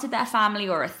just started their family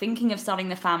or are thinking of starting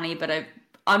the family, but are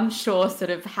unsure sort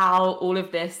of how all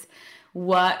of this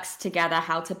works together,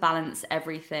 how to balance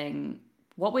everything.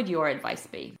 What would your advice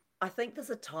be? I think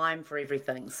there's a time for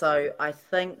everything. So I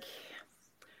think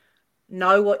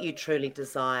know what you truly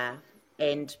desire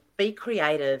and be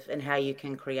creative in how you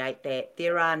can create that.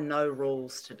 There are no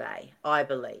rules today, I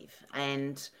believe.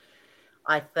 And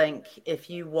I think if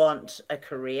you want a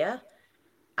career,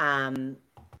 um,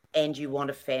 and you want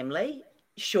a family,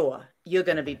 sure, you're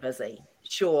going to be busy.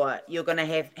 Sure, you're going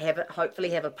to hopefully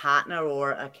have a partner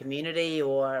or a community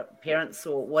or parents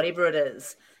or whatever it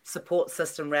is, support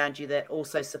system around you that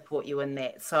also support you in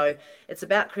that. So it's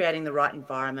about creating the right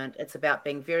environment. It's about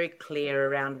being very clear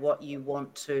around what you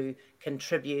want to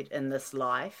contribute in this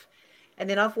life. And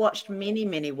then I've watched many,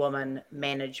 many women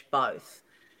manage both.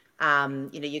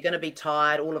 You're going to be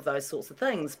tired, all of those sorts of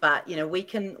things, but we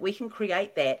can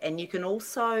create that. And you can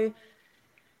also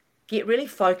get really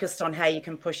focused on how you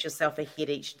can push yourself ahead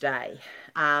each day.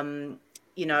 um,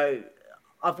 you know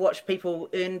I've watched people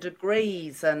earn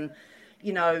degrees and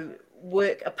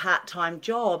work a part-time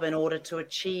job in order to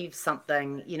achieve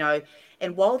something.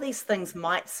 And while these things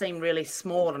might seem really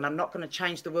small, and I'm not going to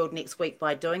change the world next week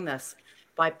by doing this,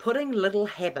 by putting little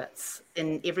habits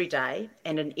in every day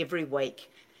and in every week,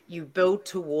 you build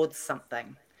towards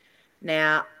something.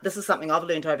 Now, this is something I've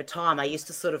learned over time. I used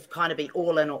to sort of kind of be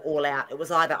all in or all out. It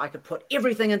was either I could put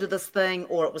everything into this thing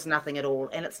or it was nothing at all.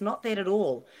 And it's not that at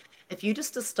all. If you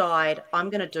just decide, I'm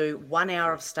going to do 1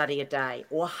 hour of study a day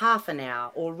or half an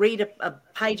hour or read a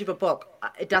page of a book,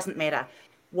 it doesn't matter.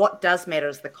 What does matter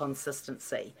is the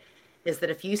consistency. Is that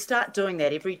if you start doing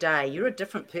that every day, you're a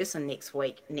different person next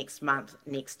week, next month,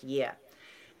 next year.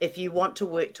 If you want to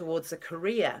work towards a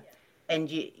career,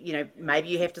 and maybe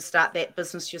you have to start that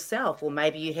business yourself, or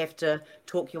maybe you have to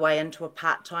talk your way into a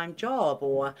part-time job,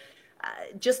 or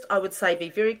just, I would say, be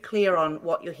very clear on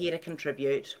what you're here to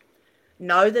contribute.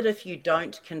 Know that if you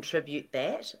don't contribute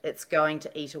that, it's going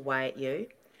to eat away at you.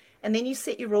 And then you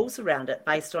set your rules around it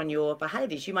based on your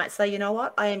behaviors. You might say, you know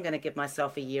what, I am going to give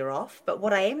myself a year off, but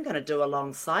what I am going to do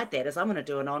alongside that is I'm going to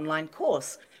do an online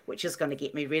course, which is going to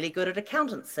get me really good at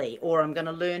accountancy, or I'm going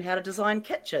to learn how to design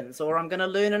kitchens, or I'm going to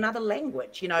learn another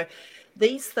language.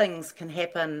 These things can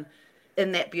happen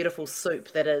in that beautiful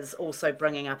soup that is also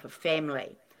bringing up a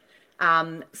family.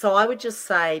 So I would just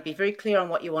say, be very clear on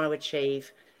what you want to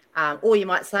achieve. Or you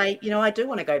might say, I do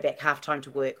want to go back half time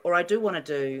to work, or I do want to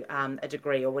do a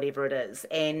degree or whatever it is,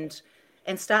 and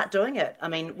start doing it. I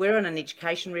mean, we're in an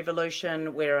education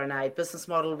revolution, we're in a business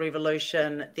model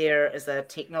revolution, there is a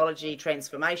technology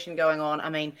transformation going on. I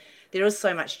mean, there is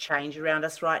so much change around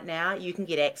us right now. You can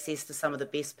get access to some of the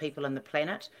best people on the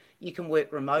planet. You can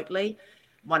work remotely.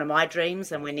 one of my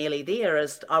dreams, and we're nearly there,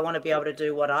 is I want to be able to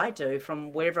do what I do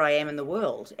from wherever I am in the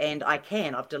world. And I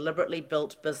can. I've deliberately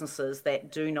built businesses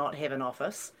that do not have an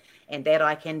office and that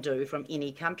I can do from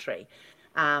any country.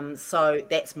 So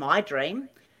that's my dream.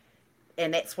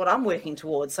 And that's what I'm working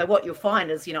towards. So what you'll find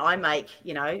is, I make,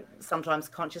 sometimes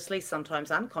consciously,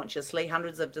 sometimes unconsciously,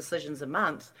 hundreds of decisions a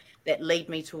month that lead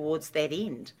me towards that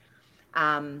end.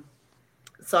 Um,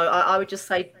 so I would just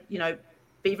say,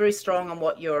 be very strong on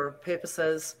what your purpose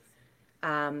is.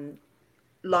 Um,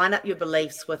 Line up your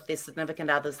beliefs with the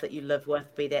significant others that you live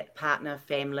with, be that partner,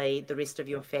 family, the rest of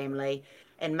your family,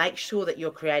 and make sure that you're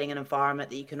creating an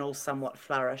environment that you can all somewhat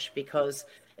flourish. Because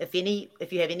if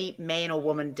you have any man or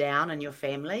woman down in your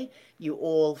family, you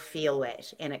all feel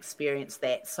that and experience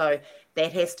that. So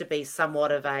that has to be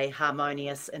somewhat of a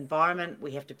harmonious environment.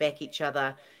 We have to back each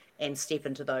other and step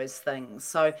into those things.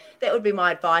 So that would be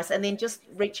my advice. And then just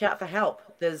reach out for help.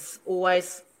 There's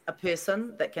always a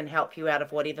person that can help you out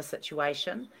of whatever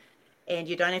situation, and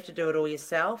you don't have to do it all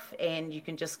yourself, and you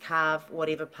can just carve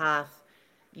whatever path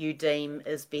you deem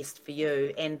is best for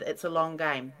you. And it's a long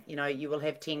game. You will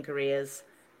have 10 careers.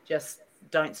 Just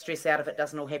don't stress out if it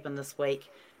doesn't all happen this week,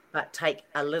 but take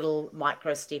a little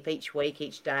micro step each week,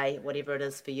 each day, whatever it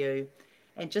is for you,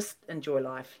 and just enjoy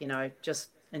life.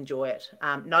 Just enjoy it.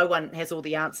 No one has all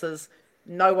the answers.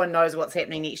 No one knows what's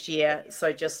happening next year.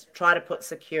 So just try to put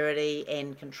security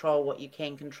and control what you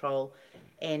can control,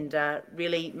 and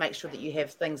really make sure that you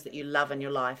have things that you love in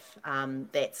your life.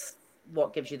 That's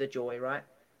what gives you the joy, right?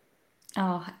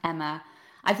 Oh, Emma,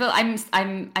 I feel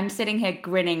I'm sitting here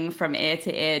grinning from ear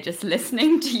to ear just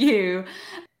listening to you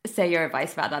say your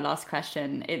advice about that last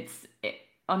question.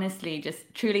 Honestly just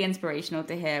truly inspirational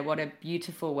to hear. What a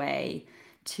beautiful way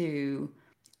to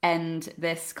end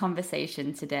this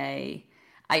conversation today.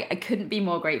 I couldn't be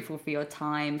more grateful for your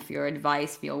time, for your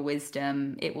advice, for your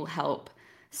wisdom. It will help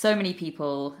so many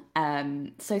people.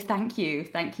 So thank you.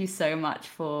 Thank you so much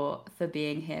for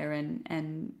being here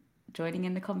and joining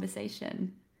in the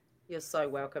conversation. You're so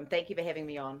welcome. Thank you for having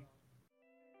me on.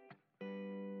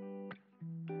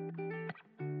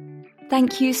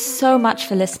 Thank you so much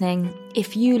for listening.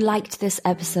 If you liked this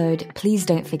episode, please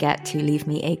don't forget to leave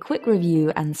me a quick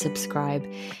review and subscribe.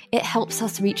 It helps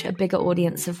us reach a bigger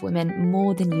audience of women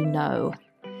more than you know.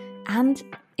 And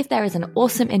if there is an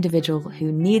awesome individual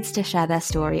who needs to share their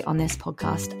story on this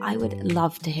podcast, I would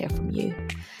love to hear from you.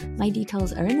 My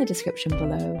details are in the description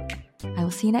below. I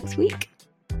will see you next week.